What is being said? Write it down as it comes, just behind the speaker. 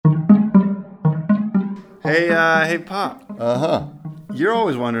Hey, Pop. Uh-huh. You're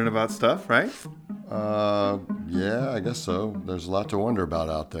always wondering about stuff, right? Yeah, I guess so. There's a lot to wonder about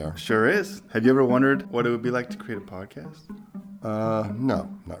out there. Sure is. Have you ever wondered what it would be like to create a podcast? No,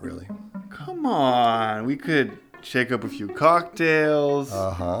 not really. Come on. We could shake up a few cocktails,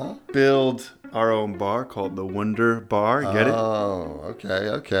 Uh-huh. build our own bar called the Wonder Bar. Get it? Oh,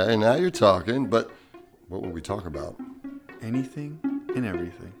 okay. Now you're talking, but what will we talk about? Anything and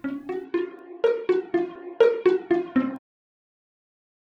everything.